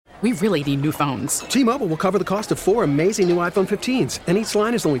We really need new phones. T-Mobile will cover the cost of 4 amazing new iPhone 15s, and each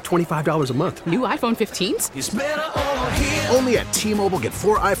line is only $25 a month. New iPhone 15s? It's better over here. Only at T-Mobile, get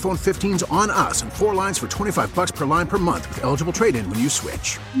 4 iPhone 15s on us and 4 lines for $25 per line per month with eligible trade-in when you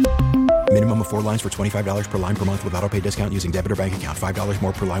switch. Minimum of 4 lines for $25 per line per month with autopay discount using debit or bank account. $5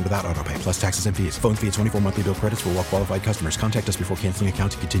 more per line without autopay, plus taxes and fees. Phone fee at 24 monthly bill credits for well-qualified customers. Contact us before canceling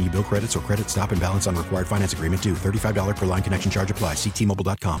account to continue bill credits or credit stop and balance on required finance agreement due. $35 per line connection charge applies. See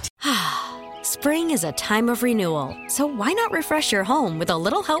T-Mobile.com. Spring is a time of renewal, so why not refresh your home with a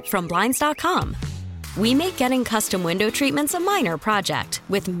little help from Blinds.com? We make getting custom window treatments a minor project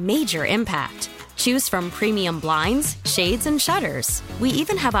with major impact. Choose from premium blinds, shades, and shutters. We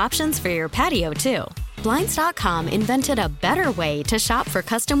even have options for your patio, too. Blinds.com invented a better way to shop for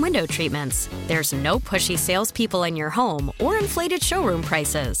custom window treatments. There's no pushy salespeople in your home or inflated showroom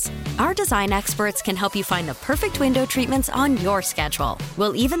prices. Our design experts can help you find the perfect window treatments on your schedule.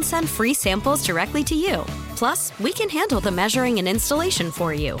 We'll even send free samples directly to you. Plus, we can handle the measuring and installation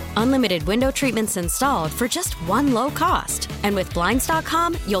for you. Unlimited window treatments installed for just one low cost. And with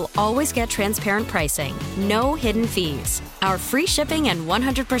Blinds.com, you'll always get transparent pricing. No hidden fees. Our free shipping and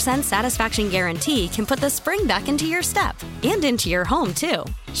 100% satisfaction guarantee can put the spring back into your step and into your home, too.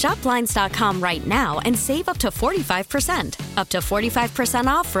 Shop Blinds.com right now and save up to 45%. Up to 45%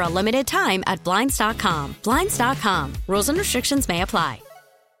 off for a limited time at Blinds.com. Blinds.com. Rules and restrictions may apply.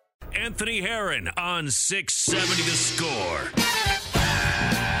 Anthony Herron on 670 The Score.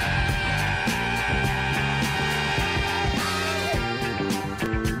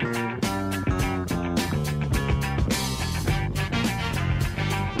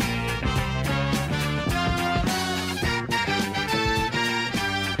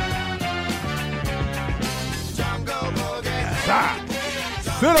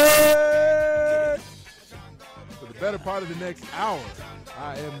 City! For the better part of the next hour,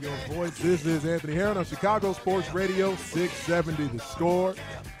 I am your voice. This is Anthony Herron on Chicago Sports Radio, 670 The Score.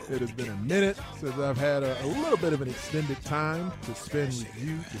 It has been a minute since I've had a little bit of an extended time to spend with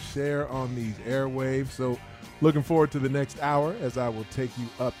you, to share on these airwaves. So looking forward to the next hour as I will take you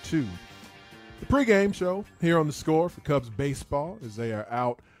up to the pregame show here on The Score for Cubs baseball as they are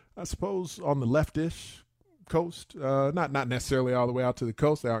out, I suppose, on the leftish coast, not necessarily all the way out to the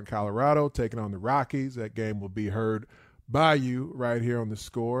coast. They're out in Colorado taking on the Rockies. That game will be heard by you right here on The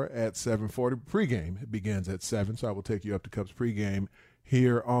Score at 7:40. Pregame, it begins at 7, so I will take you up to Cubs pregame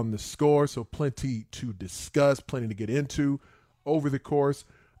here on The Score. So plenty to discuss, plenty to get into over the course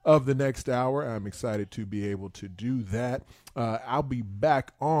of the next hour. I'm excited to be able to do that. I'll be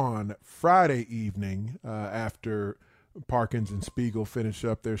back on Friday evening after Parkins and Spiegel finish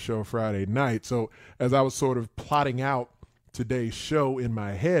up their show Friday night. So as I was sort of plotting out today's show in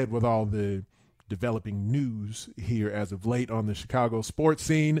my head with all the developing news here as of late on the Chicago sports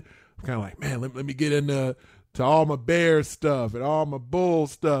scene, I'm kind of like, man, let me get into all my Bears stuff and all my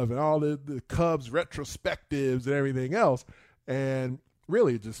Bulls stuff and all the Cubs retrospectives and everything else. And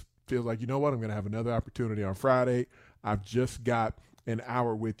really it just feels like, you know what, I'm going to have another opportunity on Friday. I've just got an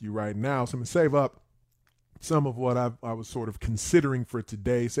hour with you right now. So I'm going to save up some of what I was sort of considering for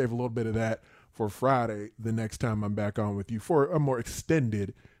today, save a little bit of that for Friday the next time I'm back on with you for a more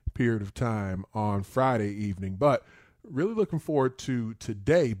extended period of time on Friday evening. But really looking forward to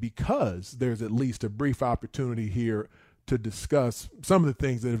today because there's at least a brief opportunity here to discuss some of the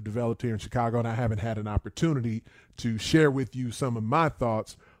things that have developed here in Chicago, and I haven't had an opportunity to share with you some of my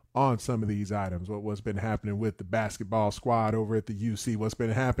thoughts on some of these items, what's been happening with the basketball squad over at the UC, what's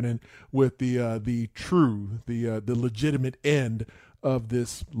been happening with the legitimate end of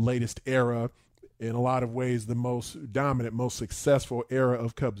this latest era, in a lot of ways the most dominant, most successful era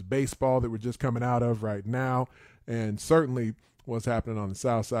of Cubs baseball that we're just coming out of right now, and certainly what's happening on the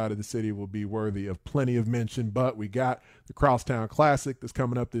south side of the city will be worthy of plenty of mention. But we got the Crosstown Classic that's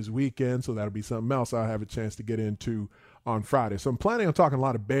coming up this weekend, so that'll be something else I'll have a chance to get into on Friday. So I'm planning on talking a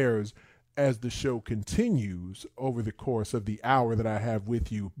lot of Bears as the show continues over the course of the hour that I have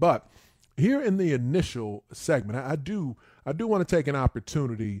with you. But here in the initial segment, I do want to take an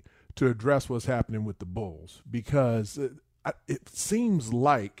opportunity to address what's happening with the Bulls, because it seems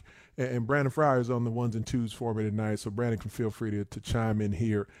like, and Brandon Fryer is on the ones and twos for me tonight, so Brandon can feel free to chime in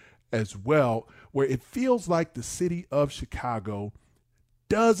here as well, where it feels like the city of Chicago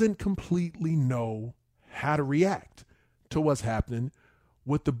doesn't completely know how to react to what's happening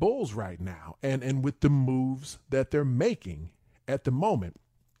with the Bulls right now and with the moves that they're making at the moment.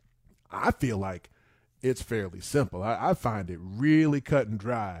 I feel like it's fairly simple. I find it really cut and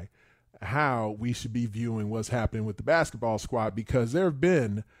dry how we should be viewing what's happening with the basketball squad, because there have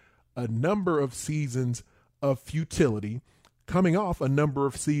been a number of seasons of futility coming off a number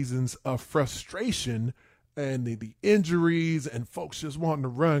of seasons of frustration and the injuries and folks just wanting to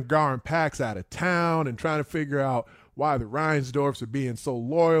run Gar and Pax out of town and trying to figure out why the Reinsdorfs are being so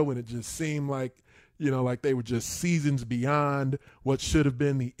loyal when it just seemed like, like they were just seasons beyond what should have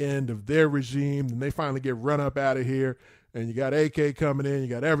been the end of their regime. And they finally get run up out of here. And you got AK coming in, you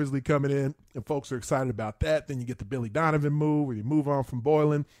got Eversley coming in, and folks are excited about that. Then you get the Billy Donovan move, where you move on from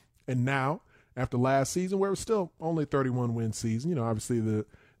Boylen. And now, after last season, where it was still only a 31-win season, obviously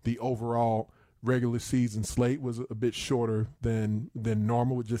the overall regular season slate was a bit shorter than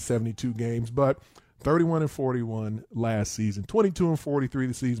normal with just 72 games. But 31-41 last season, 22-43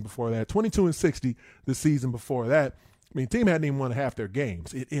 the season before that, 22-60 the season before that. I mean, team hadn't even won half their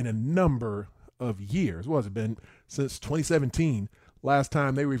games in a number of years. What has it been since 2017? Last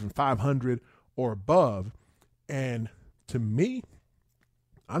time they were even 500 or above. And to me,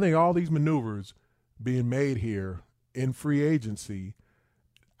 I think all these maneuvers being made here in free agency,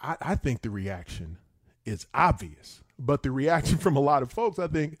 I think the reaction is obvious. But the reaction from a lot of folks, I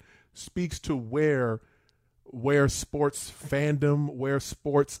think, speaks to where sports fandom, where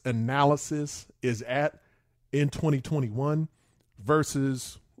sports analysis is at in 2021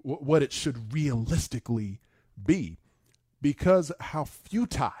 versus what it should realistically be, because how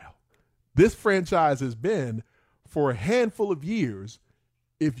futile this franchise has been for a handful of years.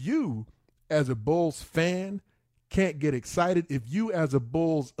 If you, as a Bulls fan, can't get excited, if you, as a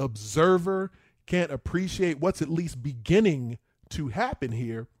Bulls observer, can't appreciate what's at least beginning to happen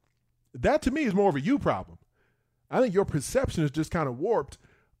here, that to me is more of a you problem. I think your perception is just kind of warped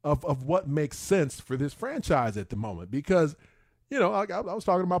of what makes sense for this franchise at the moment, because I was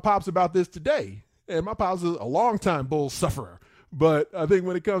talking to my pops about this today, and my pops is a longtime Bulls sufferer. But I think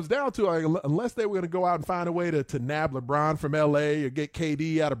when it comes down to it, unless they were going to go out and find a way to nab LeBron from L.A. or get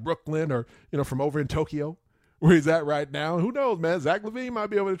KD out of Brooklyn or, from over in Tokyo, where he's at right now, who knows, man? Zach LaVine might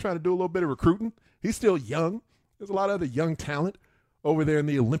be over there trying to do a little bit of recruiting. He's still young. There's a lot of other young talent over there in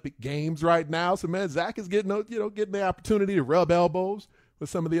the Olympic Games right now. So, man, Zach is getting the opportunity to rub elbows with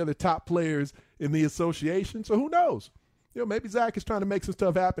some of the other top players in the association. So who knows? Maybe Zach is trying to make some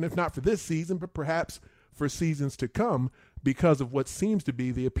stuff happen, if not for this season, but perhaps for seasons to come, because of what seems to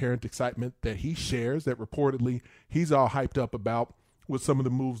be the apparent excitement that he shares, that reportedly he's all hyped up about with some of the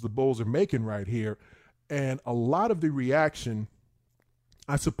moves the Bulls are making right here. And a lot of the reaction,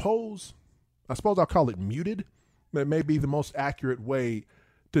 I suppose I'll call it muted. That may be the most accurate way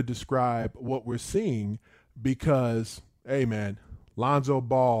to describe what we're seeing, because, hey, man, Lonzo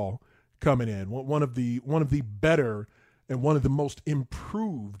Ball coming in, one of the better and one of the most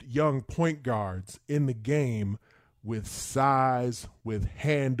improved young point guards in the game, with size, with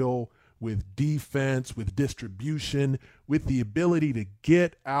handle, with defense, with distribution, with the ability to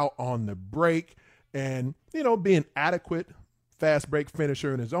get out on the break and, be an adequate fast break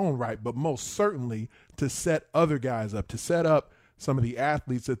finisher in his own right, but most certainly to set other guys up, to set up some of the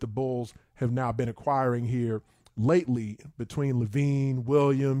athletes that the Bulls have now been acquiring here lately, between LaVine,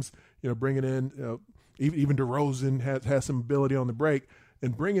 Williams, bringing in, even DeRozan has some ability on the break,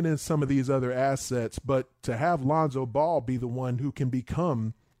 and bringing in some of these other assets. But to have Lonzo Ball be the one who can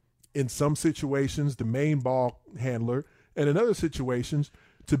become, in some situations, the main ball handler, and in other situations,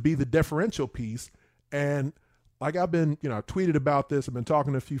 to be the differential piece. And like I've been, I've tweeted about this, I've been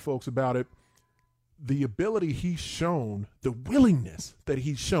talking to a few folks about it, the ability he's shown, the willingness that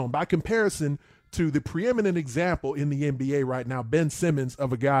he's shown, by comparison to the preeminent example in the NBA right now, Ben Simmons,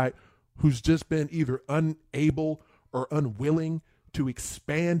 of a guy who's just been either unable or unwilling to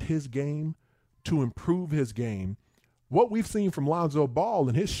expand his game, to improve his game. What we've seen from Lonzo Ball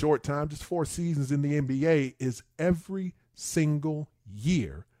in his short time, just 4 seasons in the NBA, is every single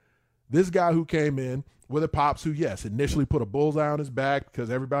year, this guy who came in with a pops who, yes, initially put a bullseye on his back because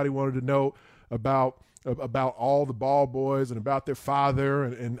everybody wanted to know about all the ball boys and about their father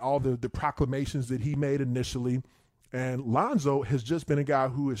and all the proclamations that he made initially. And Lonzo has just been a guy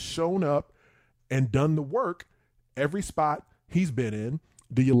who has shown up and done the work every spot he's been in.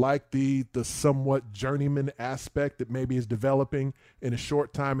 Do you like the somewhat journeyman aspect that maybe is developing in a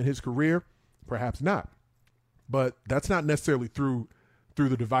short time in his career? Perhaps not. But that's not necessarily through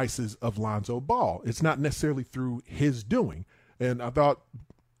the devices of Lonzo Ball. It's not necessarily through his doing. And I thought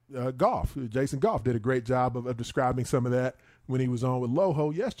Jason Goff did a great job of describing some of that when he was on with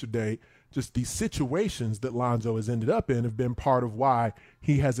Loho yesterday. Just these situations that Lonzo has ended up in have been part of why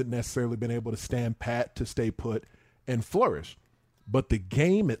he hasn't necessarily been able to stand pat, to stay put, and flourish. But the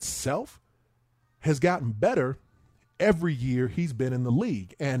game itself has gotten better every year he's been in the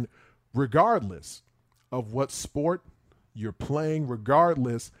league. And regardless of what sport you're playing,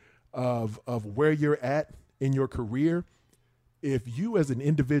 regardless of where you're at in your career, if you as an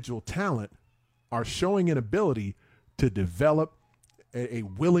individual talent are showing an ability to develop a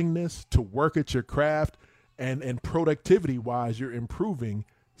willingness to work at your craft and productivity-wise, you're improving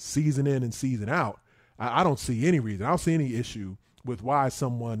season in and season out, I don't see any reason. I don't see any issue with why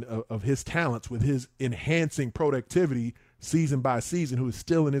someone of his talents, with his enhancing productivity season by season, who is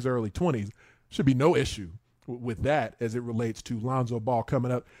still in his early 20s, should be no issue with that as it relates to Lonzo Ball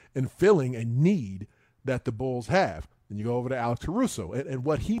coming up and filling a need that the Bulls have. Then you go over to Alex Caruso and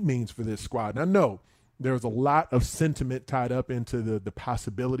what he means for this squad. And I know there's a lot of sentiment tied up into the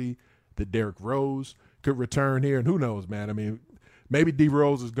possibility that Derrick Rose could return here. And who knows, man? I mean, maybe D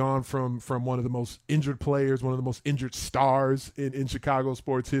Rose has gone from one of the most injured players, one of the most injured stars in Chicago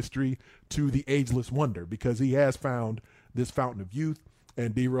sports history, to the ageless wonder, because he has found this fountain of youth.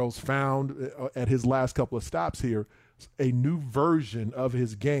 And D Rose found at his last couple of stops here a new version of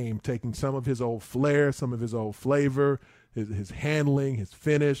his game, taking some of his old flair, some of his old flavor, his handling, his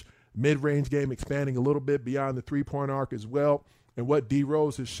finish, mid-range game, expanding a little bit beyond the three-point arc as well. And what D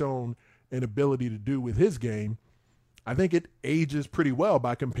Rose has shown an ability to do with his game, I think it ages pretty well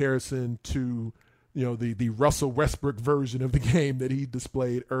by comparison to, you know, the Russell Westbrook version of the game that he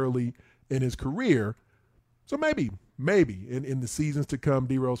displayed early in his career. So maybe in the seasons to come,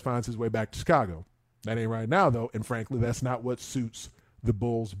 D Rose finds his way back to Chicago. That ain't right now, though, and frankly, that's not what suits the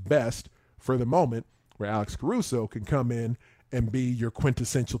Bulls best for the moment, where Alex Caruso can come in and be your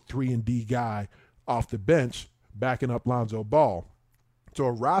quintessential 3-and-D guy off the bench, backing up Lonzo Ball. So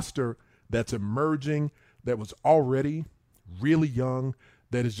a roster that's emerging, that was already really young,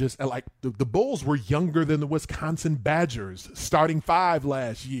 that is just like the Bulls were younger than the Wisconsin Badgers starting five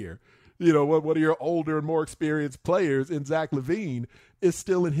last year. You know, one of your older and more experienced players in Zach LaVine is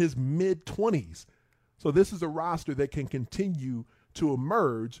still in his mid-20s. So this is a roster that can continue to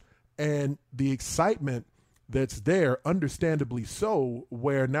emerge, and the excitement that's there, understandably so,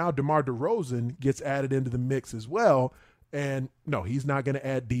 where now DeMar DeRozan gets added into the mix as well. And no, he's not going to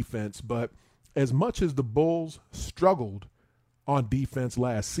add defense, but as much as the Bulls struggled on defense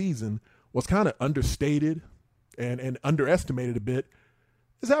last season, what's kind of understated and underestimated a bit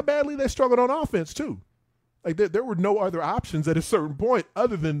is how badly they struggled on offense too. Like there were no other options at a certain point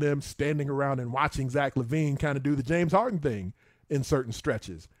other than them standing around and watching Zach LaVine kind of do the James Harden thing in certain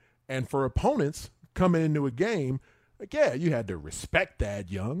stretches. And for opponents coming into a game, like, yeah, you had to respect Thad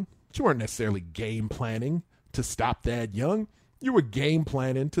Young, but you weren't necessarily game planning to stop Thad Young. You were game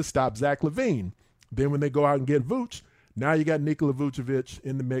planning to stop Zach LaVine. Then when they go out and get Vooch, now you got Nikola Vucevic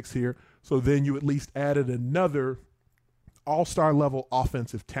in the mix here. So then you at least added another all-star level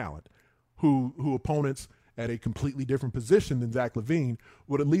offensive talent who opponents at a completely different position than Zach LaVine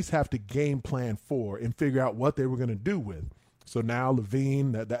would at least have to game plan for and figure out what they were going to do with. So now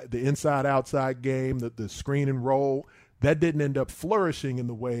LaVine, the inside-outside game, the screen and roll, that didn't end up flourishing in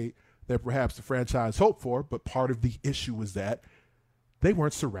the way that perhaps the franchise hoped for, but part of the issue was that they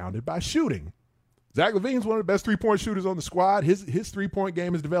weren't surrounded by shooting. Zach LaVine's one of the best three-point shooters on the squad. His three-point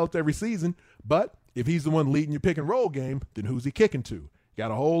game is developed every season, but if he's the one leading your pick-and-roll game, then who's he kicking to?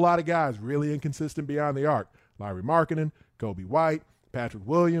 Got a whole lot of guys really inconsistent beyond the arc. Lauri Markkanen, Kobe White, Patrick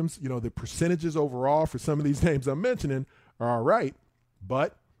Williams. You know, the percentages overall for some of these names I'm mentioning are all right,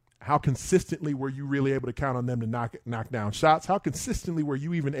 but how consistently were you really able to count on them to knock down shots? How consistently were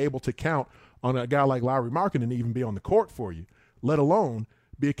you even able to count on a guy like Lauri Markkanen to even be on the court for you, let alone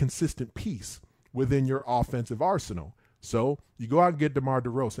be a consistent piece within your offensive arsenal? So you go out and get DeMar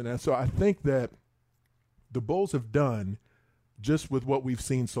DeRozan. And so I think that the Bulls have done, just with what we've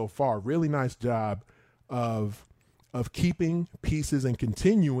seen so far, really nice job of keeping pieces and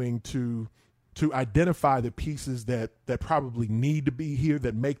continuing to identify the pieces that probably need to be here,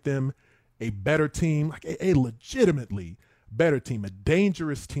 that make them a better team, like a legitimately better team, a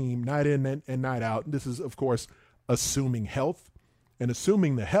dangerous team night in and night out. And this is, of course, assuming health, and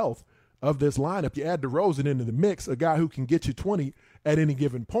assuming the health of this lineup. You add DeRozan into the mix, a guy who can get you 20 at any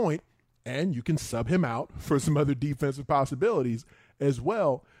given point, and you can sub him out for some other defensive possibilities as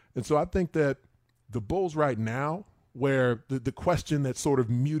well. And so I think that the Bulls right now, where the question that sort of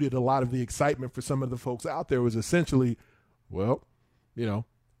muted a lot of the excitement for some of the folks out there was essentially, well, you know,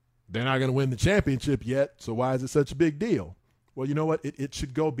 they're not going to win the championship yet, so why is it such a big deal? Well, you know what? It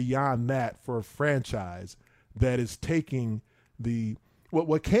should go beyond that for a franchise that is taking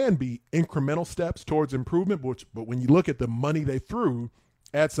what can be incremental steps towards improvement, but when you look at the money they threw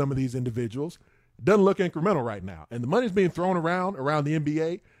at some of these individuals, it doesn't look incremental right now. And the money's being thrown around the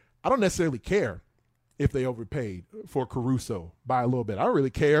NBA. I don't necessarily care if they overpaid for Caruso by a little bit. I don't really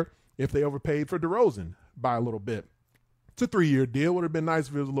care if they overpaid for DeRozan by a little bit. It's a 3-year deal. Would have been nice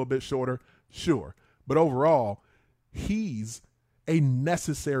if it was a little bit shorter, sure. But overall, he's a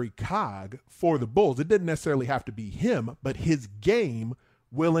necessary cog for the Bulls. It didn't necessarily have to be him, but his game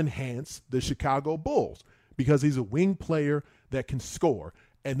will enhance the Chicago Bulls because he's a wing player that can score.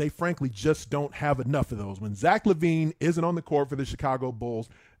 And they frankly just don't have enough of those. When Zach LaVine isn't on the court for the Chicago Bulls,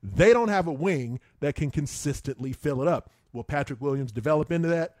 they don't have a wing that can consistently fill it up. Will Patrick Williams develop into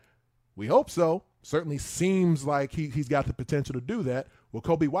that? We hope so. Certainly seems like he's got the potential to do that. Will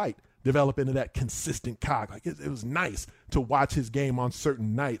Kobe White develop into that consistent cog? Like it was nice to watch his game on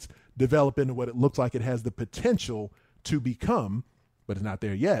certain nights develop into what it looks like it has the potential to become, but it's not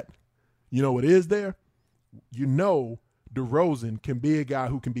there yet. You know what is there? You know DeRozan can be a guy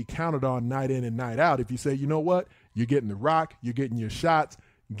who can be counted on night in and night out. If you say, you know what, you're getting the rock, you're getting your shots,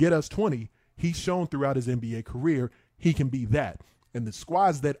 get us 20. He's shown throughout his NBA career he can be that. And the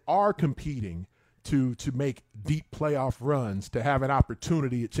squads that are competing to make deep playoff runs, to have an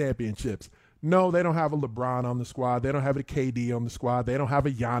opportunity at championships, no, they don't have a LeBron on the squad. They don't have a KD on the squad. They don't have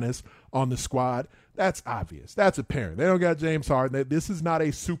a Giannis on the squad. That's obvious. That's apparent. They don't got James Harden. This is not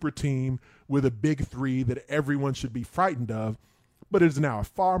a super team with a big three that everyone should be frightened of, but it is now a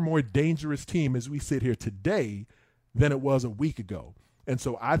far more dangerous team as we sit here today than it was a week ago. And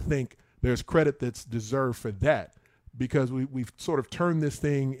so I think there's credit that's deserved for that because we've sort of turned this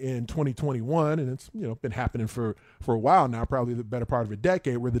thing in 2021, and it's been happening for a while now, probably the better part of a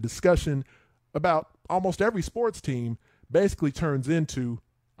decade, where the discussion about almost every sports team basically turns into,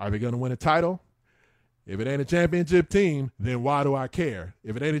 are they going to win a title? If it ain't a championship team, then why do I care?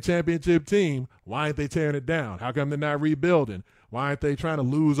 If it ain't a championship team, why ain't they tearing it down? How come they're not rebuilding? Why aren't they trying to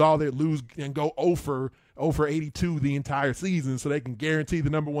lose and go 0 for 82 the entire season so they can guarantee the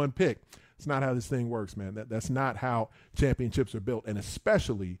number one pick? It's not how this thing works, man. That's not how championships are built, and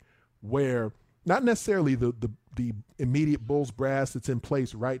especially where not necessarily the immediate Bulls brass that's in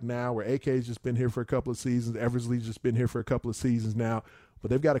place right now, where AK's just been here for a couple of seasons, Eversley's just been here for a couple of seasons now,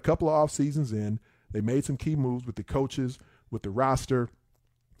 but they've got a couple of off seasons in. They made some key moves with the coaches, with the roster,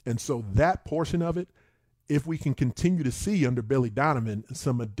 and so that portion of it, if we can continue to see under Billy Donovan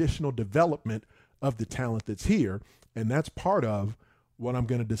some additional development of the talent that's here, and that's part of what I'm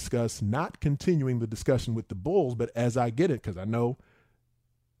going to discuss, not continuing the discussion with the Bulls, but as I get it, because I know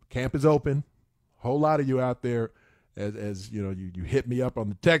camp is open. A whole lot of you out there, as you know, you hit me up on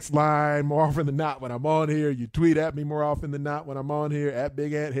the text line more often than not when I'm on here. You tweet at me more often than not when I'm on here, at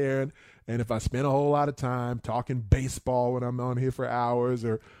Big Ant Heron. And if I spend a whole lot of time talking baseball when I'm on here for hours,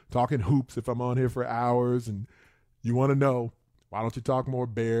 or talking hoops if I'm on here for hours, and you want to know, why don't you talk more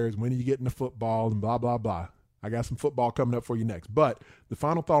Bears? When are you getting to football? And blah, blah, blah. I got some football coming up for you next. But the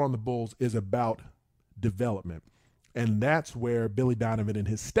final thought on the Bulls is about development. And that's where Billy Donovan and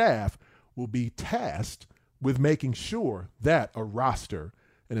his staff will be tasked with making sure that a roster,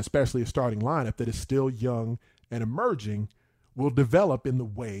 and especially a starting lineup that is still young and emerging, will develop in the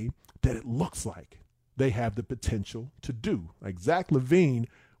way that it looks like they have the potential to do. Like Zach LaVine,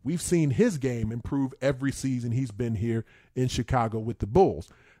 we've seen his game improve every season he's been here in Chicago with the Bulls.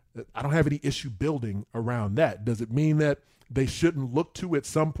 I don't have any issue building around that. Does it mean that they shouldn't look to, at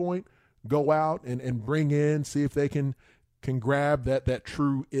some point, go out and bring in, see if they can grab that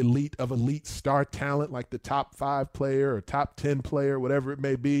true elite of elite star talent, like the top 5 player or top 10 player, whatever it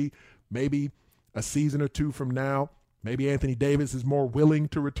may be, maybe a season or two from now? Maybe Anthony Davis is more willing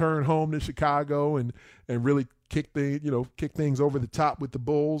to return home to Chicago and really kick things over the top with the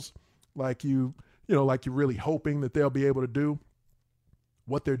Bulls, like you're really hoping that they'll be able to do.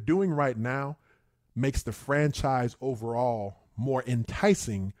 What they're doing right now makes the franchise overall more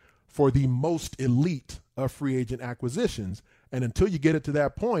enticing for the most elite of free agent acquisitions. And until you get it to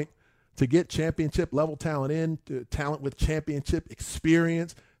that point, to get championship level talent talent with championship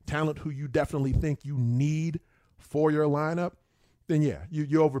experience, talent who you definitely think you need for your lineup, then yeah,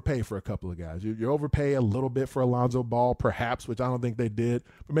 you overpay for a couple of guys. You overpay a little bit for Alonzo Ball, perhaps, which I don't think they did,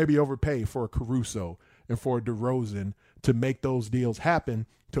 but maybe you overpay for a Caruso and for a DeRozan to make those deals happen,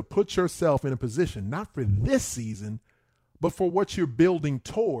 to put yourself in a position, not for this season, but for what you're building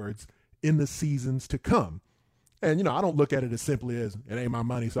towards in the seasons to come. And, I don't look at it as simply as, it ain't my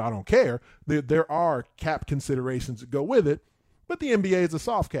money, so I don't care. There are cap considerations that go with it, but the NBA is a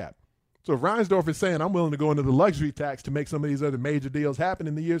soft cap. So if Reinsdorf is saying, I'm willing to go into the luxury tax to make some of these other major deals happen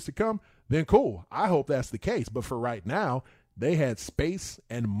in the years to come, then cool. I hope that's the case. But for right now, they had space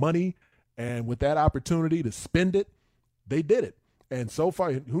and money, and with that opportunity to spend it, they did it. And so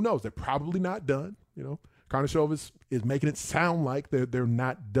far, who knows? They're probably not done. Karnisovas is making it sound like they're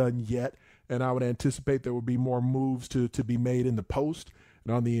not done yet. And I would anticipate there will be more moves to be made in the post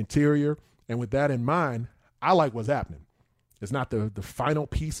and on the interior. And with that in mind, I like what's happening. It's not the final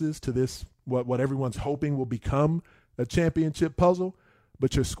pieces to this, what everyone's hoping will become a championship puzzle,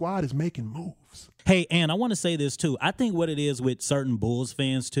 but your squad is making moves. Hey, and I want to say this, too. I think what it is with certain Bulls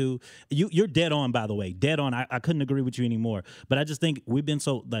fans, too, you're dead on, by the way. Dead on. I couldn't agree with you anymore. But I just think we've been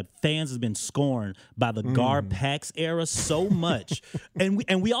fans have been scorned by the Gar-Pax era so much.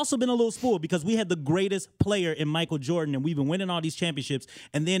 and we also been a little spoiled because we had the greatest player in Michael Jordan, and we've been winning all these championships.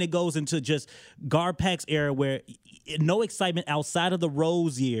 And then it goes into just Gar-Pax era where no excitement outside of the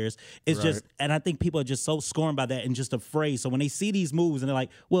Rose years. It's just, and I think people are just so scorned by that and just afraid. So when they see these moves and they're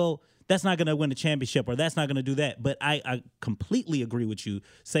like, well, that's not going to win a championship or that's not going to do that. But I completely agree with you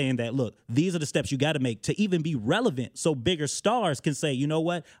saying that, look, these are the steps you got to make to even be relevant so bigger stars can say, you know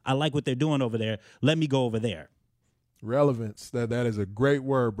what, I like what they're doing over there. Let me go over there. Relevance, that is a great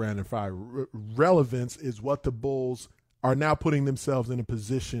word, Brandon Fry. Relevance is what the Bulls are now putting themselves in a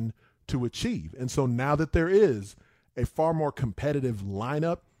position to achieve. And so now that there is a far more competitive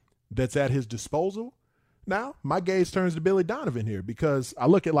lineup that's at his disposal, now my gaze turns to Billy Donovan here because I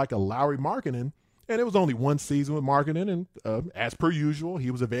look at like a Lauri Markkanen, and it was only one season with Markkanen, and as per usual, he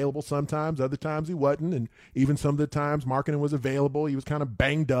was available sometimes, other times he wasn't, and even some of the times Markkanen was available, he was kind of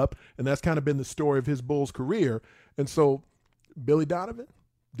banged up, and that's kind of been the story of his Bulls career. And so, Billy Donovan,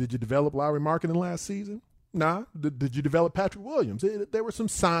 did you develop Lauri Markkanen last season? Nah. Did you develop Patrick Williams? There were some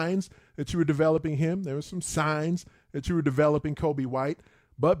signs that you were developing him. There were some signs that you were developing Coby White.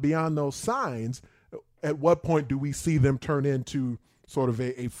 But beyond those signs, at what point do we see them turn into sort of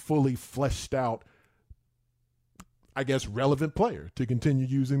a fully fleshed out, I guess, relevant player, to continue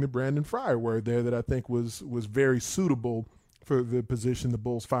using the Brandon Fryer word there that I think was very suitable for the position the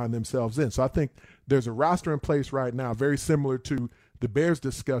Bulls find themselves in. So I think there's a roster in place right now, very similar to the Bears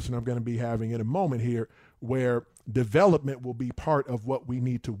discussion I'm going to be having in a moment here, where development will be part of what we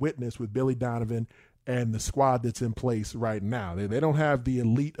need to witness with Billy Donovan and the squad that's in place right now. They don't have the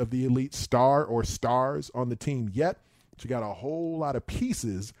elite of the elite star or stars on the team yet, but you got a whole lot of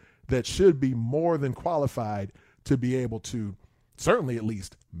pieces that should be more than qualified to be able to certainly at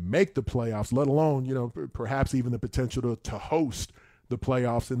least make the playoffs, let alone, perhaps even the potential to host the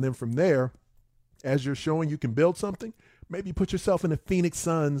playoffs. And then from there, as you're showing you can build something, maybe put yourself in a Phoenix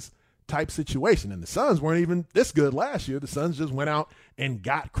Suns type situation. And the Suns weren't even this good last year. The Suns just went out and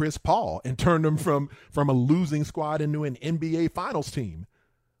got Chris Paul and turned them from a losing squad into an NBA Finals team.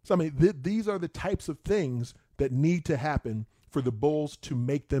 So, I mean, these are the types of things that need to happen for the Bulls to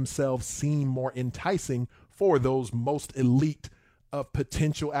make themselves seem more enticing for those most elite of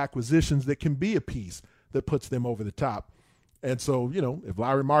potential acquisitions that can be a piece that puts them over the top. And so, if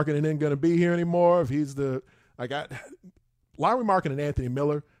Lauri Markkanen isn't going to be here anymore, if he's Lauri Markkanen and Anthony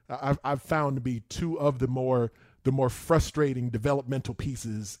Miller, I've found to be two of the more frustrating developmental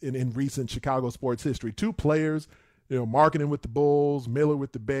pieces in recent Chicago sports history. Two players, Markkanen with the Bulls, Miller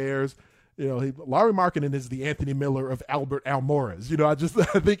with the Bears. Lauri Markkanen is the Anthony Miller of Albert Almoras.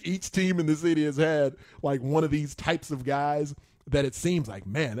 I think each team in the city has had like one of these types of guys that it seems like,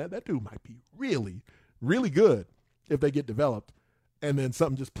 man, that dude might be really, really good if they get developed. And then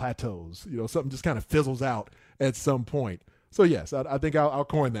something just plateaus, something just kind of fizzles out at some point. So, yes, I think I'll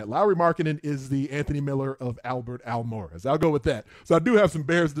coin that. Lauri Markkanen is the Anthony Miller of Albert Almoras. I'll go with that. So I do have some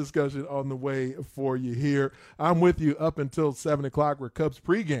Bears discussion on the way for you here. I'm with you up until 7 o'clock where Cubs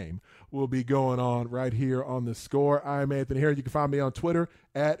pregame will be going on right here on The Score. I'm Anthony Herron. You can find me on Twitter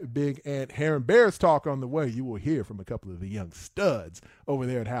at Big Ant Herron. Bears talk on the way. You will hear from a couple of the young studs over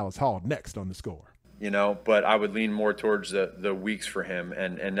there at Hallis Hall next on The Score. But I would lean more towards the weeks for him,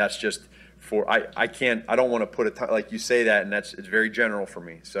 and that's just – I don't want to put a time, like you say that, and it's very general for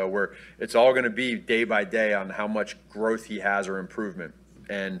me. So it's all going to be day by day on how much growth he has or improvement,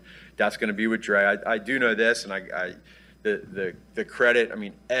 and that's going to be with Dre. I do know this, and the credit. I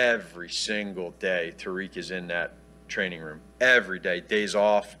mean, every single day Tariq is in that training room. Every day, days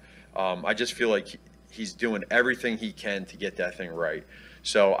off. I just feel like he's doing everything he can to get that thing right.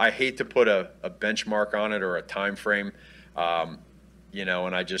 So I hate to put a benchmark on it or a time frame. And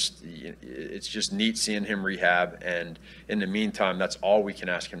it's just neat seeing him rehab. And in the meantime, that's all we can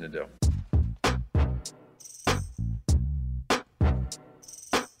ask him to do.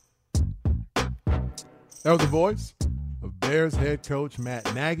 That was the voice of Bears head coach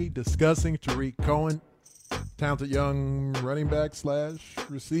Matt Nagy discussing Tariq Cohen, talented young running back /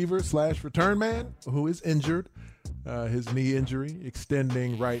 receiver / return man who is injured. His knee injury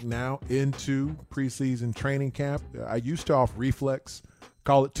extending right now into preseason training camp. I used to off reflex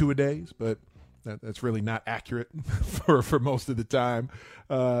call it 2-a-days, but that's really not accurate for most of the time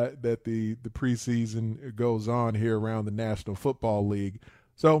that the preseason goes on here around the National Football League.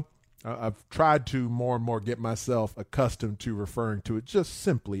 So I've tried to more and more get myself accustomed to referring to it just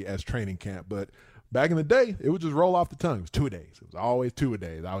simply as training camp, but Back in the day, it would just roll off the tongue. It was 2-a-days. It was always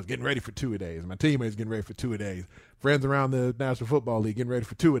 2-a-days. I was getting ready for 2-a-days. My teammates getting ready for 2-a-days. Friends around the National Football League getting ready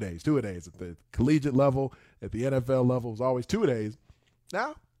for 2-a-days. 2-a-days at the collegiate level, at the NFL level, it was always 2-a-days.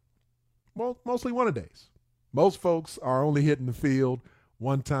 Now, mostly 1-a-days. Most folks are only hitting the field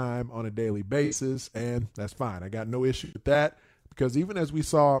one time on a daily basis, and that's fine. I got no issue with that, because even as we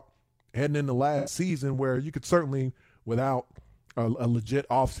saw heading into last season, where you could certainly, without a legit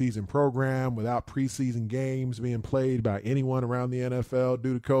offseason program, without preseason games being played by anyone around the NFL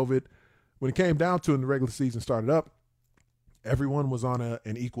due to COVID, when it came down to it and the regular season started up, everyone was on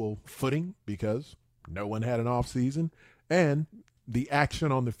an equal footing because no one had an offseason, and the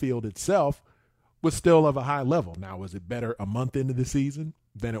action on the field itself was still of a high level. Now, was it better a month into the season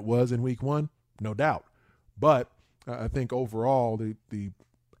than it was in week one? No doubt. But I think overall the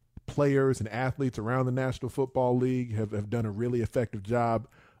players and athletes around the National Football League have done a really effective job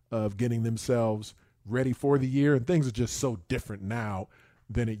of getting themselves ready for the year. And things are just so different now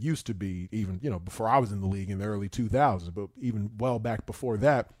than it used to be, even, before I was in the league in the early 2000s, but even well back before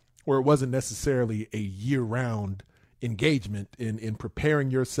that, where it wasn't necessarily a year-round engagement in preparing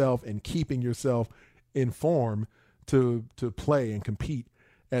yourself and keeping yourself in form to play and compete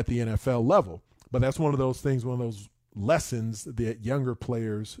at the NFL level. But that's one of those things, one of those lessons that younger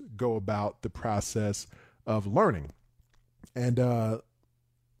players go about the process of learning. And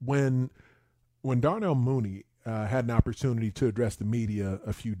when Darnell Mooney had an opportunity to address the media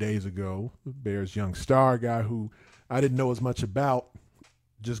a few days ago, the Bears' young star, guy who I didn't know as much about,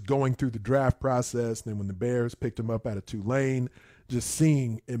 just going through the draft process, and then when the Bears picked him up out of Tulane, just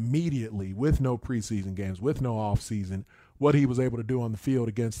seeing immediately, with no preseason games, with no offseason, what he was able to do on the field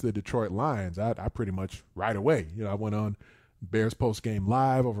against the Detroit Lions. I pretty much right away, I went on Bears Postgame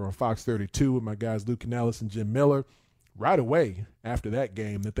Live over on Fox 32 with my guys Luke Canellis and Jim Miller right away after that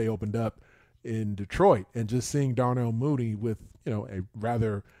game that they opened up in Detroit, and just seeing Darnell Mooney with, a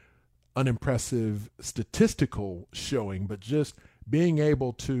rather unimpressive statistical showing, but just being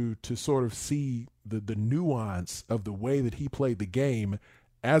able to sort of see the nuance of the way that he played the game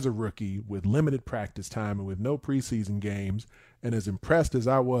as a rookie with limited practice time and with no preseason games. And as impressed as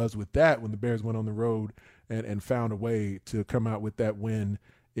I was with that when the Bears went on the road and found a way to come out with that win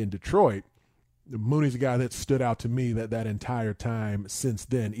in Detroit, Mooney's a guy that stood out to me that entire time since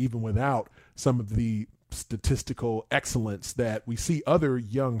then, even without some of the statistical excellence that we see other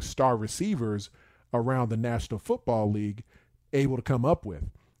young star receivers around the National Football League able to come up with.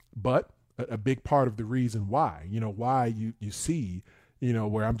 But a big part of the reason why, why you see,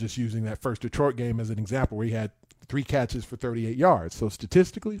 where I'm just using that first Detroit game as an example, where he had 3 catches for 38 yards. So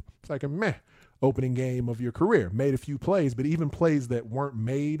statistically, it's like a meh opening game of your career. Made a few plays, but even plays that weren't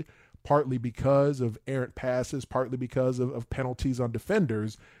made partly because of errant passes, partly because of penalties on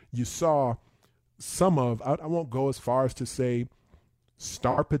defenders, you saw some of, I won't go as far as to say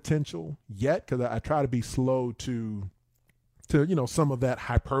star potential yet, because I try to be slow to some of that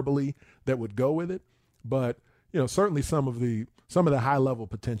hyperbole that would go with it, but certainly some of the high level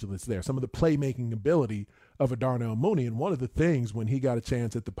potential that's there, some of the playmaking ability of a Darnell Mooney. And one of the things when he got a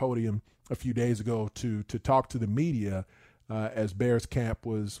chance at the podium a few days ago to talk to the media as Bears camp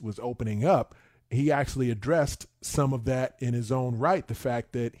was opening up, he actually addressed some of that in his own right, the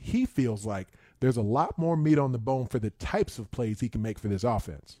fact that he feels like there's a lot more meat on the bone for the types of plays he can make for this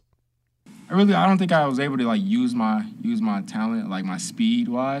offense. I don't think I was able to use my talent, my speed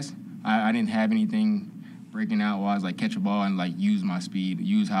wise. I didn't have anything breaking out wise, catch a ball and use my speed,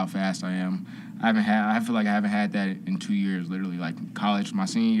 use how fast I am. I feel like I haven't had that in 2 years, literally, college, my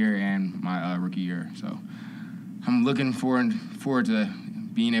senior year and my rookie year. So I'm looking forward to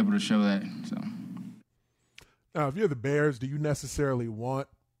being able to show that. So now, if you're the Bears, do you necessarily want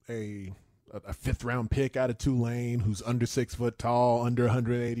a 5th-round pick out of Tulane who's under 6 foot tall, under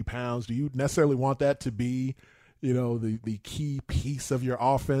 180 pounds? Do you necessarily want that to be, the key piece of your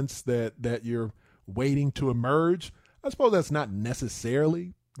offense that you're waiting to emerge? I suppose that's not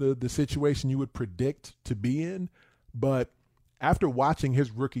necessarily the situation you would predict to be in, but after watching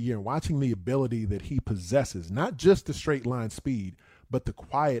his rookie year and watching the ability that he possesses, not just the straight line speed, but the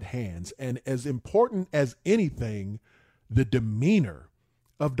quiet hands, and as important as anything, the demeanor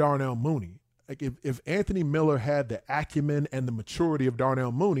of Darnell Mooney. If Anthony Miller had the acumen and the maturity of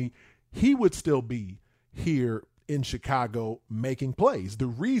Darnell Mooney, he would still be here in Chicago making plays. The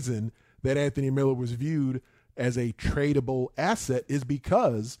reason that Anthony Miller was viewed as a tradable asset is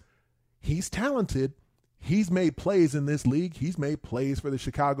because he's talented. He's made plays in this league. He's made plays for the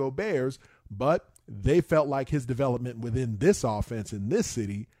Chicago Bears, but they felt like his development within this offense in this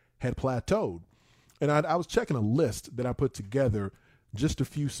city had plateaued. And I was checking a list that I put together just a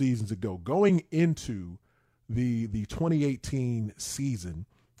few seasons ago, going into the 2018 season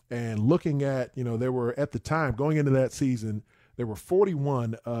and looking at, there were at the time going into that season, there were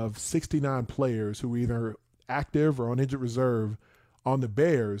 41 of 69 players who were either active or on injured reserve on the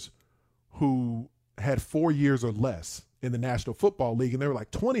Bears who had 4 years or less in the National Football League. And there were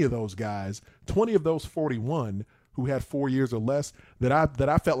like 20 of those guys, 20 of those 41 who had 4 years or less that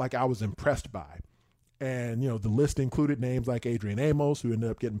I felt like I was impressed by. And, the list included names like Adrian Amos, who ended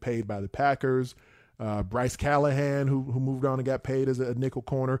up getting paid by the Packers, Bryce Callahan, who moved on and got paid as a nickel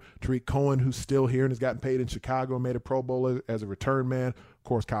corner, Tariq Cohen, who's still here and has gotten paid in Chicago and made a Pro Bowl as a return man. Of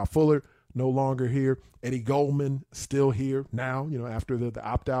course, Kyle Fuller, no longer here. Eddie Goldman, still here now, after the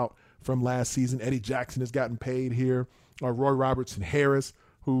opt-out from last season. Eddie Jackson has gotten paid here. Roy Robertson Harris,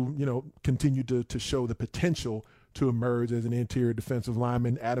 who, continued to show the potential to emerge as an interior defensive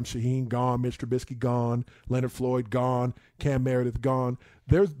lineman. Adam Shaheen gone, Mitch Trubisky gone, Leonard Floyd gone, Cam Meredith gone.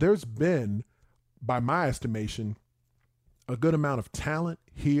 There's been, by my estimation, a good amount of talent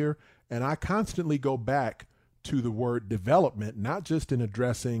here, and I constantly go back to the word development, not just in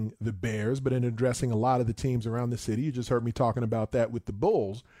addressing the Bears, but in addressing a lot of the teams around the city. You just heard me talking about that with the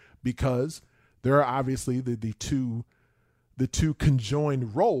Bulls, because there are obviously the two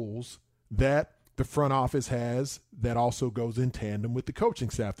conjoined roles that the front office has that also goes in tandem with the coaching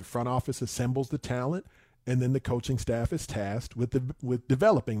staff. The front office assembles the talent, and then the coaching staff is tasked with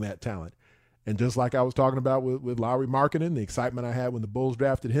developing that talent. And just like I was talking about with Lauri Markkanen, the excitement I had when the Bulls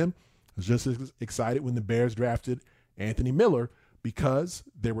drafted him, I was just as excited when the Bears drafted Anthony Miller, because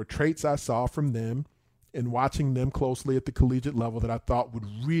there were traits I saw from them and watching them closely at the collegiate level that I thought would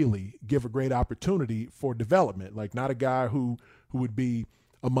really give a great opportunity for development. Like, not a guy who would be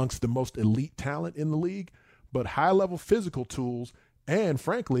amongst the most elite talent in the league, but high-level physical tools and,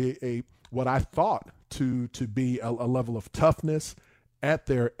 frankly, what I thought to be a level of toughness at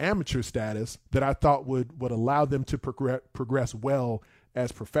their amateur status that I thought would allow them to progress well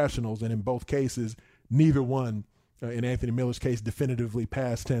as professionals. And in both cases, neither one, in Anthony Miller's case, definitively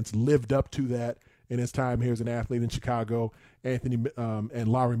past tense, lived up to that in his time here as an athlete in Chicago. Anthony and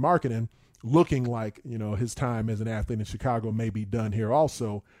Lauri Markkanen, looking like, his time as an athlete in Chicago may be done here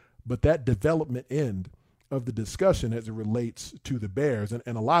also. But that development end of the discussion as it relates to the Bears,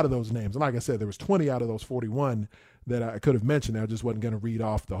 and a lot of those names, and like I said, there was 20 out of those 41 that I could have mentioned. I just wasn't going to read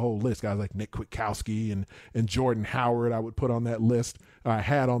off the whole list. Guys like Nick Kwiatkowski and Jordan Howard I would put on that list. I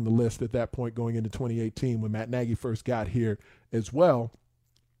had on the list at that point going into 2018 when Matt Nagy first got here as well.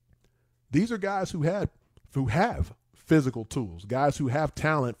 These are guys who have physical tools, guys who have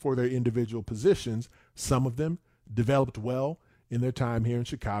talent for their individual positions. Some of them developed well in their time here in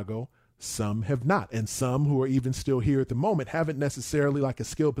Chicago. Some have not. And some who are even still here at the moment haven't necessarily, like a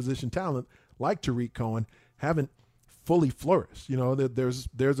skill position talent like Tariq Cohen, haven't fully flourished. There's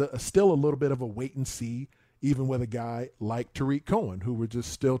still a little bit of a wait and see, even with a guy like Tariq Cohen, who we're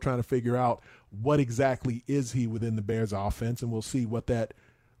just still trying to figure out what exactly is he within the Bears offense. And we'll see what that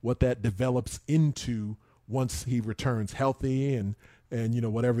develops into once he returns healthy and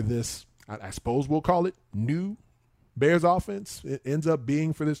whatever this, I suppose we'll call it, new Bears offense it ends up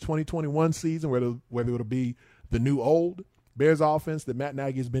being for this 2021 season, whether it'll be the new old Bears offense that Matt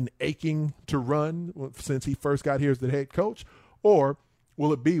Nagy has been aching to run since he first got here as the head coach, or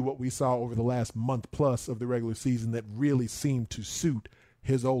will it be what we saw over the last month plus of the regular season that really seemed to suit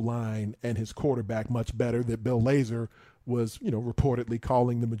his O-line and his quarterback much better, that Bill Lazor was, reportedly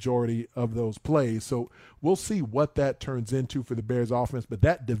calling the majority of those plays. So we'll see what that turns into for the Bears offense, but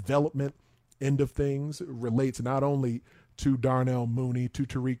that development end of things relates not only to Darnell Mooney, to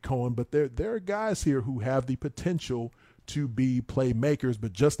Tariq Cohen, but there are guys here who have the potential to be playmakers.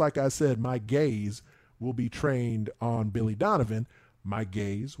 But just like I said, my gaze will be trained on Billy Donovan. My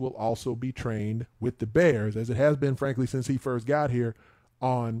gaze will also be trained with the Bears, as it has been, frankly, since he first got here,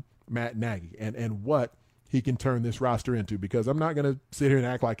 on Matt Nagy and what he can turn this roster into, because I'm not going to sit here and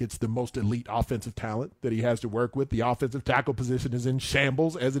act like it's the most elite offensive talent that he has to work with. The offensive tackle position is in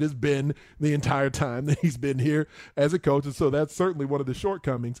shambles, as it has been the entire time that he's been here as a coach. And so that's certainly one of the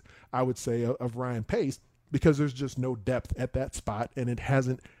shortcomings, I would say, of Ryan Pace, because there's just no depth at that spot, and it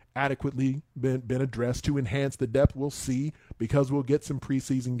hasn't adequately been addressed to enhance the depth. We'll see, because we'll get some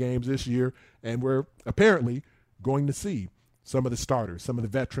preseason games this year, and we're apparently going to see some of the starters, some of the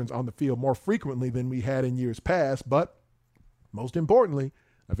veterans on the field more frequently than we had in years past. But most importantly,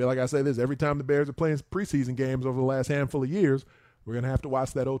 I feel like I say this every time the Bears are playing preseason games over the last handful of years, we're going to have to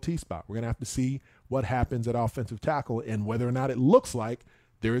watch that OT spot. We're going to have to see what happens at offensive tackle and whether or not it looks like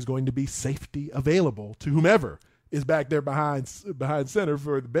there is going to be safety available to whomever is back there behind center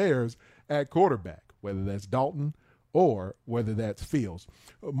for the Bears at quarterback, whether that's Dalton or whether that's Fields.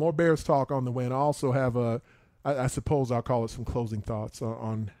 More Bears talk on the way, and I also have I suppose I'll call it some closing thoughts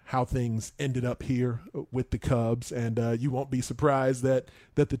on how things ended up here with the Cubs. And you won't be surprised that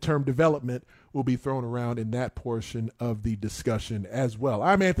the term development will be thrown around in that portion of the discussion as well.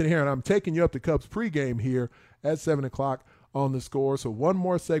 I'm Anthony Herron. I'm taking you up to Cubs pregame here at 7 o'clock on The Score. So one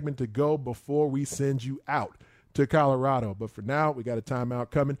more segment to go before we send you out to Colorado. But for now, we got a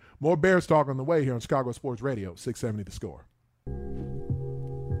timeout coming. More Bears talk on the way here on Chicago Sports Radio, 670 The Score.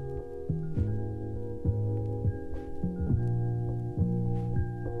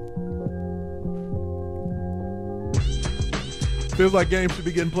 Feels like games should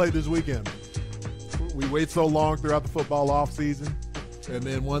be getting played this weekend. We wait so long throughout the football offseason, and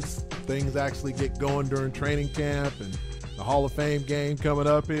then once things actually get going during training camp and the Hall of Fame game coming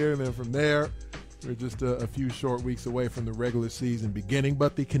up here, and then from there, we're just a few short weeks away from the regular season beginning.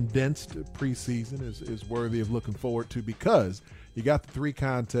 But the condensed preseason is worthy of looking forward to, because you got the 3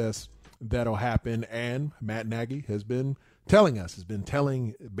 contests that'll happen, and Matt Nagy has been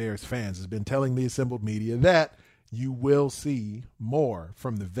telling Bears fans, has been telling the assembled media that you will see more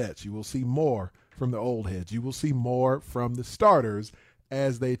from the vets. You will see more from the old heads. You will see more from the starters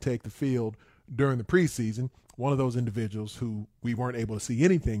as they take the field during the preseason. One of those individuals who we weren't able to see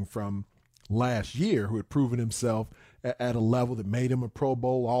anything from last year, who had proven himself at a level that made him a Pro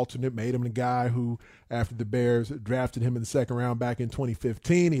Bowl alternate, made him the guy who, after the Bears drafted him in the second round back in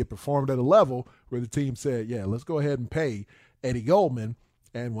 2015, he had performed at a level where the team said, yeah, let's go ahead and pay Eddie Goldman.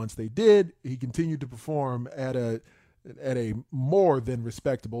 And once they did, he continued to perform at a more than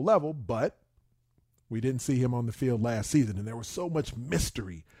respectable level, but we didn't see him on the field last season. And there was so much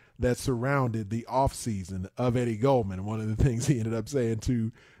mystery that surrounded the offseason of Eddie Goldman. And one of the things he ended up saying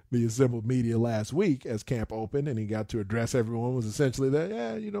to the assembled media last week as camp opened and he got to address everyone was essentially that,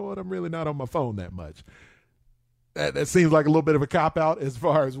 yeah, you know what, I'm really not on my phone that much. That seems like a little bit of a cop-out as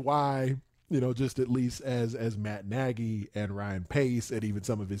far as why, you know, just at least as Matt Nagy and Ryan Pace and even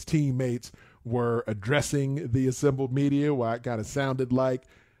some of his teammates were addressing the assembled media, why it kind of sounded like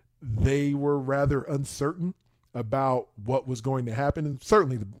they were rather uncertain about what was going to happen. And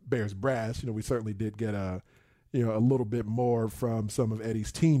certainly the Bears brass, you know, we certainly did get a little bit more from some of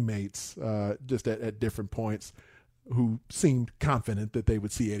Eddie's teammates just at different points, who seemed confident that they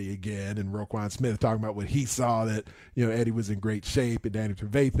would see Eddie again, and Roquan Smith talking about what he saw, that, you know, Eddie was in great shape, and Danny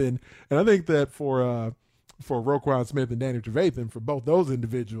Trevathan. And I think that for Roquan Smith and Danny Trevathan, for both those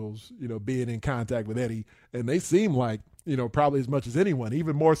individuals, you know, being in contact with Eddie, and they seem like, you know, probably as much as anyone,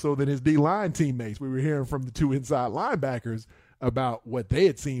 even more so than his D-line teammates. We were hearing from the 2 inside linebackers about what they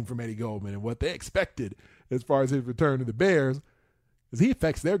had seen from Eddie Goldman and what they expected as far as his return to the Bears, because he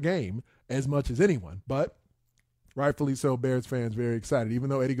affects their game as much as anyone. But rightfully so, Bears fans very excited. Even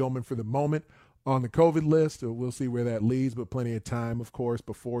though Eddie Goldman for the moment on the COVID list, we'll see where that leads, but plenty of time, of course,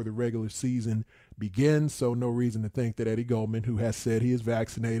 before the regular season begins. So no reason to think that Eddie Goldman, who has said he is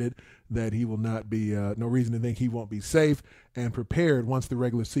vaccinated, that he will not be, no reason to think he won't be safe and prepared once the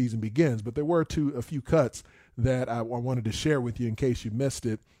regular season begins. But there were a few cuts that I wanted to share with you in case you missed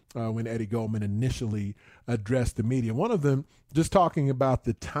it when Eddie Goldman initially addressed the media. One of them just talking about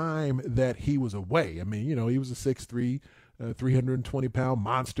the time that he was away. I mean, you know, he was a 6'3", 320-pound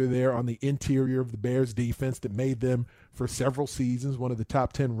monster there on the interior of the Bears defense that made them, for several seasons, one of the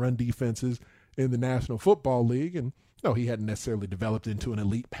top 10 run defenses in the National Football League. And no, he hadn't necessarily developed into an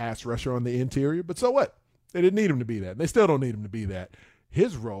elite pass rusher on the interior, but so what? They didn't need him to be that. They still don't need him to be that.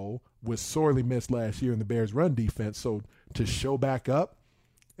 His role was sorely missed last year in the Bears' run defense. So to show back up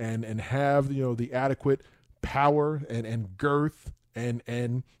and have, you know, the adequate power and girth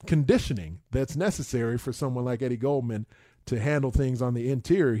and conditioning that's necessary for someone like Eddie Goldman to handle things on the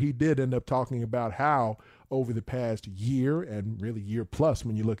interior, he did end up talking about how over the past year, and really year plus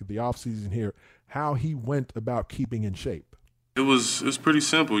when you look at the offseason here, how he went about keeping in shape. It was pretty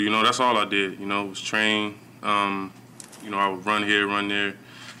simple, you know, that's all I did, you know, was train. You know, I would run here, run there,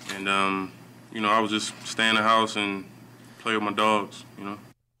 and, you know, I would just stay in the house and play with my dogs, you know.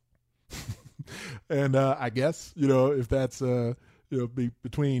 And I guess, you know, if that's, you know,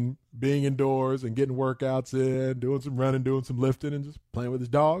 between being indoors and getting workouts in, doing some running, doing some lifting, and just playing with his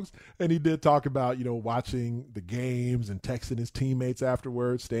dogs. And he did talk about, you know, watching the games and texting his teammates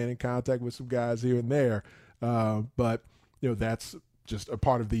afterwards, staying in contact with some guys here and there. But, you know, that's just a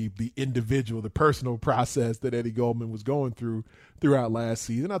part of the individual, the personal process that Eddie Goldman was going through throughout last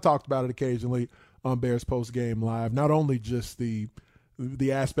season. I talked about it occasionally on Bears Post Game Live, not only just the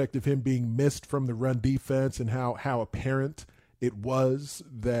aspect of him being missed from the run defense and how apparent it was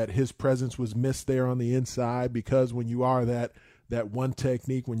that his presence was missed there on the inside, because when you are that one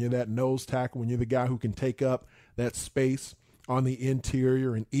technique, when you're that nose tackle, when you're the guy who can take up that space on the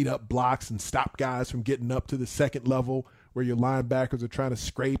interior and eat up blocks and stop guys from getting up to the second level where your linebackers are trying to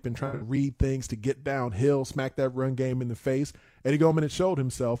scrape and trying to read things to get downhill, smack that run game in the face. Eddie Goldman had showed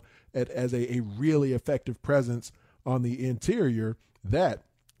himself as a really effective presence on the interior that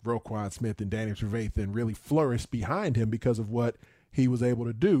Roquan Smith and Danny Trevathan really flourished behind him because of what he was able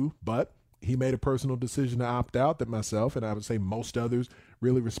to do. But he made a personal decision to opt out that myself and I would say most others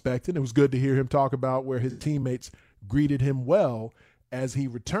really respected. It was good to hear him talk about where his teammates greeted him well as he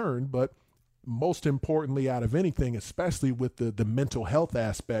returned, but most importantly out of anything, especially with the mental health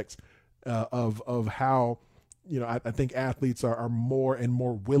aspects of how, I think athletes are more and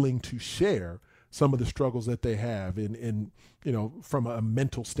more willing to share some of the struggles that they have in from a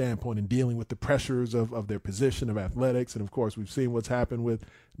mental standpoint in dealing with the pressures of their position of athletics. And of course, we've seen what's happened with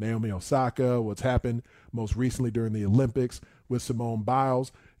Naomi Osaka, what's happened most recently during the Olympics with Simone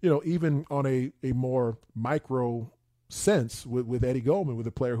Biles, even on a more micro sense with Eddie Goldman, with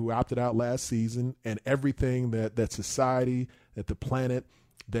a player who opted out last season, and everything that society, that the planet,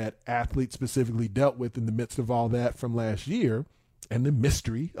 that athletes specifically dealt with in the midst of all that from last year and the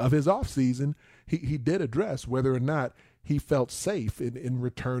mystery of his offseason, he did address whether or not he felt safe in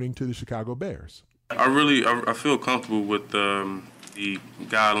returning to the Chicago Bears. I feel comfortable with the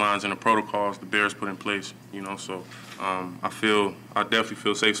guidelines and the protocols the Bears put in place, so I definitely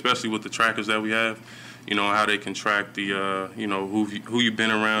feel safe, especially with the trackers that we have, how they can track the, who you've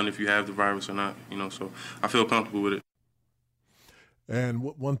been around, if you have the virus or not, so I feel comfortable with it. And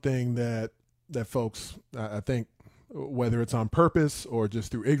one thing that folks, I think, whether it's on purpose or just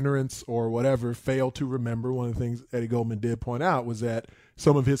through ignorance or whatever, fail to remember, one of the things Eddie Goldman did point out was that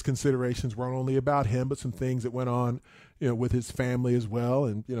some of his considerations weren't only about him, but some things that went on, with his family as well.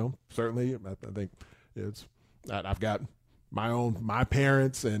 And, certainly I think I've got my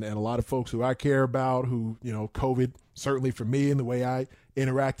parents and a lot of folks who I care about who, COVID, certainly for me and the way I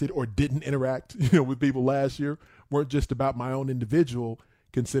interacted or didn't interact, with people last year weren't just about my own individual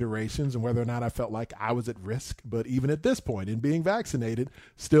considerations and whether or not I felt like I was at risk. But even at this point in being vaccinated,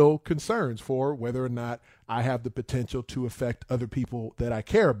 still concerns for whether or not I have the potential to affect other people that I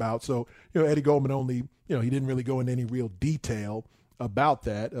care about. So, Eddie Goldman only, he didn't really go into any real detail about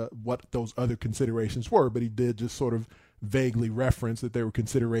that, what those other considerations were, but he did just sort of vaguely reference that there were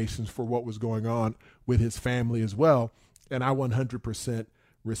considerations for what was going on with his family as well. And I 100%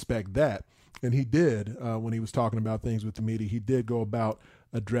 respect that. And he did, when he was talking about things with the media, he did go about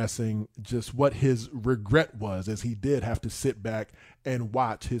addressing just what his regret was, as he did have to sit back and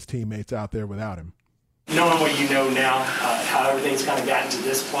watch his teammates out there without him. Knowing what you know now, how everything's kind of gotten to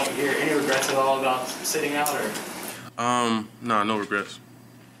this point here, any regrets at all about sitting out? Or? No regrets.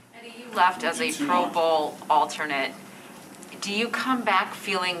 Eddie, you left as a Pro Bowl alternate. Do you come back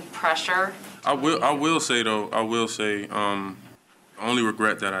feeling pressure? I will say, the only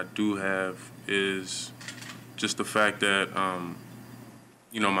regret that I do have is just the fact that,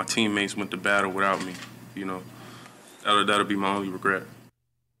 my teammates went to battle without me. That'll be my only regret.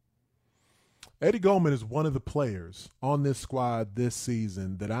 Eddie Goldman is one of the players on this squad this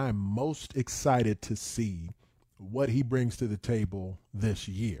season that I'm most excited to see what he brings to the table this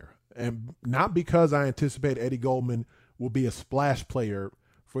year. And not because I anticipate Eddie Goldman will be a splash player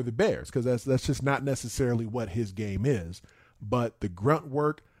for the Bears, because that's just not necessarily what his game is. But the grunt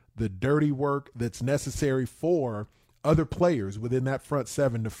work, the dirty work that's necessary for other players within that front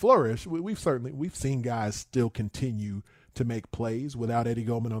seven to flourish, we've seen guys still continue to make plays without Eddie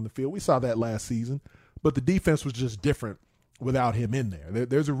Goldman on the field. We saw that last season, but the defense was just different without him in there.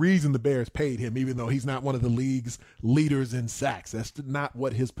 There's a reason the Bears paid him, even though he's not one of the league's leaders in sacks. That's not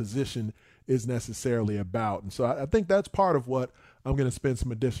what his position is necessarily about. And so I think that's part of what I'm going to spend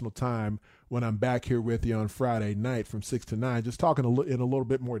some additional time when I'm back here with you on Friday night from 6 to 9, just talking in a little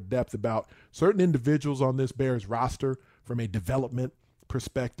bit more depth about certain individuals on this Bears roster from a development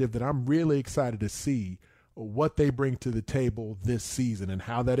perspective that I'm really excited to see what they bring to the table this season and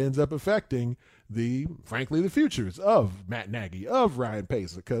how that ends up affecting the futures of Matt Nagy, of Ryan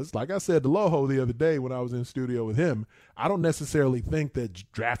Pace. Because like I said to Loho the other day when I was in studio with him, I don't necessarily think that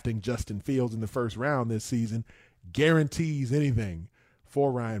drafting Justin Fields in the first round this season guarantees anything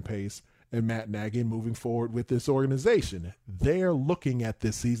for Ryan Pace and Matt Nagy moving forward with this organization. They're looking at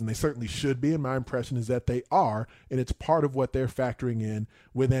this season. They certainly should be, and my impression is that they are, and it's part of what they're factoring in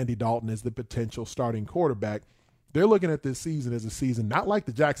with Andy Dalton as the potential starting quarterback. They're looking at this season as a season not like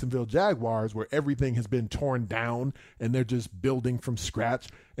the Jacksonville Jaguars, where everything has been torn down and they're just building from scratch,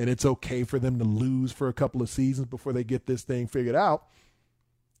 and it's okay for them to lose for a couple of seasons before they get this thing figured out.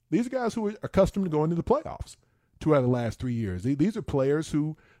 These are guys who are accustomed to going to the playoffs 2 out of the last 3 years. These are players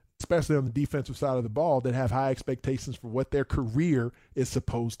who especially on the defensive side of the ball, that have high expectations for what their career is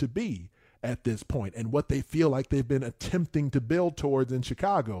supposed to be at this point and what they feel like they've been attempting to build towards in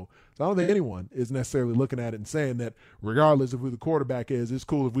Chicago. So I don't think anyone is necessarily looking at it and saying that regardless of who the quarterback is, it's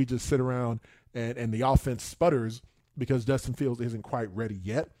cool if we just sit around and the offense sputters because Justin Fields isn't quite ready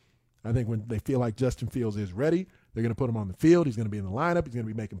yet. I think when they feel like Justin Fields is ready, they're going to put him on the field. He's going to be in the lineup. He's going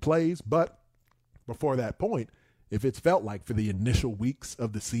to be making plays. But before that point, if it's felt like for the initial weeks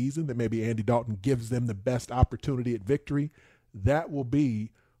of the season that maybe Andy Dalton gives them the best opportunity at victory, that will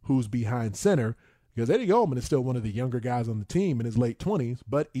be who's behind center, because Eddie Goldman is still one of the younger guys on the team in his late 20s.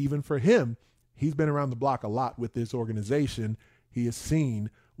 But even for him, he's been around the block a lot with this organization. He has seen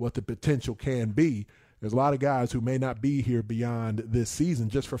what the potential can be. There's a lot of guys who may not be here beyond this season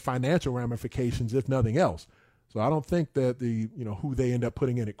just for financial ramifications, if nothing else. So I don't think that who they end up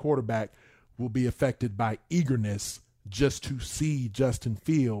putting in at quarterback will be affected by eagerness just to see Justin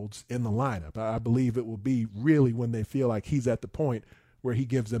Fields in the lineup. I believe it will be really when they feel like he's at the point where he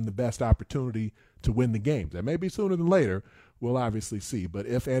gives them the best opportunity to win the games. That may be sooner than later. We'll obviously see. But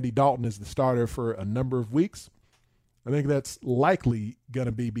if Andy Dalton is the starter for a number of weeks, I think that's likely going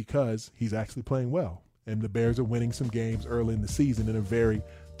to be because he's actually playing well. And the Bears are winning some games early in the season in a very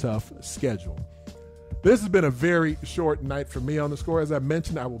tough schedule. This has been a very short night for me on The Score. As I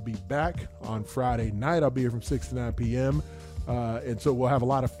mentioned, I will be back on Friday night. I'll be here from 6 to 9 p.m., and so we'll have a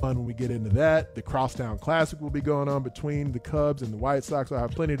lot of fun when we get into that. The Crosstown Classic will be going on between the Cubs and the White Sox. I'll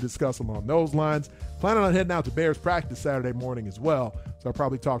have plenty to discuss along those lines. Planning on heading out to Bears practice Saturday morning as well, so I'll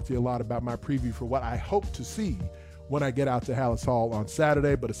probably talk to you a lot about my preview for what I hope to see when I get out to Hallis Hall on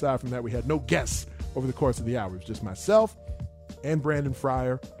Saturday. But aside from that, we had no guests over the course of the hour. It was just myself and Brandon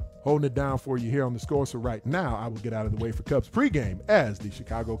Fryer holding it down for you here on The Score. So right now, I will get out of the way for Cubs pregame as the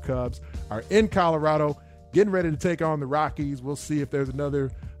Chicago Cubs are in Colorado, getting ready to take on the Rockies. We'll see if there's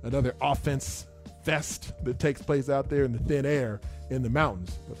another offense fest that takes place out there in the thin air in the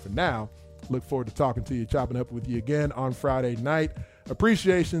mountains. But for now, look forward to talking to you, chopping up with you again on Friday night.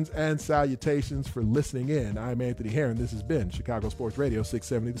 Appreciations and salutations for listening in. I'm Anthony Herron. This has been Chicago Sports Radio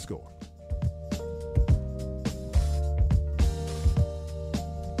 670 The Score.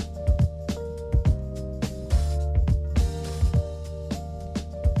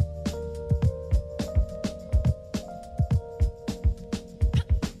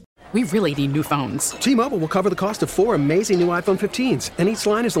 We really need new phones. T-Mobile will cover the cost of 4 amazing new iPhone 15s, and each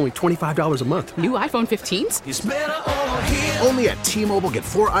line is only $25 a month. New iPhone 15s? It's better over here. Only at T-Mobile, get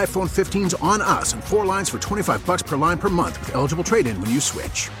 4 iPhone 15s on us and 4 lines for $25 per line per month with eligible trade-in when you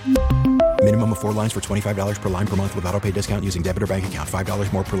switch. Minimum of 4 lines for $25 per line per month with autopay discount using debit or bank account.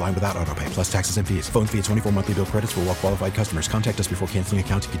 $5 more per line without autopay, plus taxes and fees. Phone fee at 24 monthly bill credits for well-qualified customers. Contact us before canceling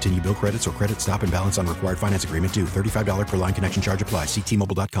account to continue bill credits or credit stop and balance on required finance agreement due. $35 per line connection charge applies. See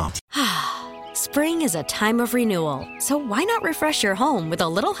T-Mobile.com. Spring is a time of renewal, so why not refresh your home with a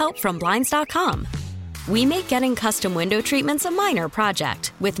little help from Blinds.com? We make getting custom window treatments a minor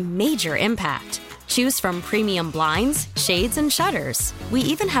project with major impact. Choose from premium blinds, shades, and shutters. We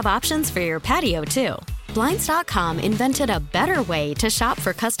even have options for your patio, too. Blinds.com invented a better way to shop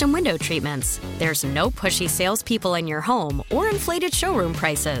for custom window treatments. There's no pushy salespeople in your home or inflated showroom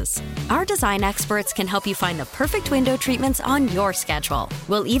prices. Our design experts can help you find the perfect window treatments on your schedule.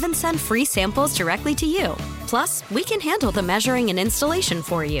 We'll even send free samples directly to you. Plus, we can handle the measuring and installation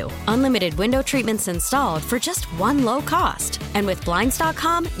for you. Unlimited window treatments installed for just one low cost. And with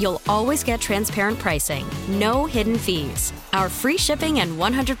Blinds.com, you'll always get transparent pricing. No hidden fees. Our free shipping and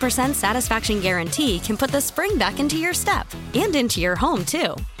 100% satisfaction guarantee can put the spring back into your step and into your home,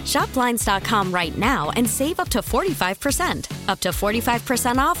 too. Shop Blinds.com right now and save up to 45%. Up to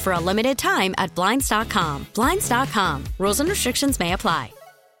 45% off for a limited time at Blinds.com. Blinds.com. Rules and restrictions may apply.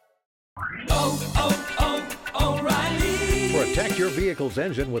 Protect your vehicle's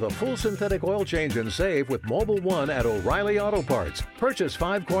engine with a full synthetic oil change and save with Mobil 1 at O'Reilly Auto Parts. Purchase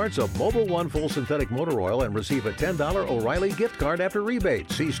 5 quarts of Mobil 1 full synthetic motor oil and receive a $10 O'Reilly gift card after rebate.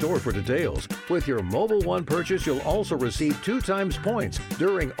 See store for details. With your Mobil 1 purchase, you'll also receive 2 times points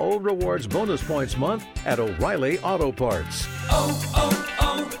during O Rewards Bonus Points Month at O'Reilly Auto Parts.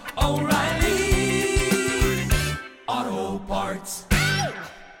 O'Reilly.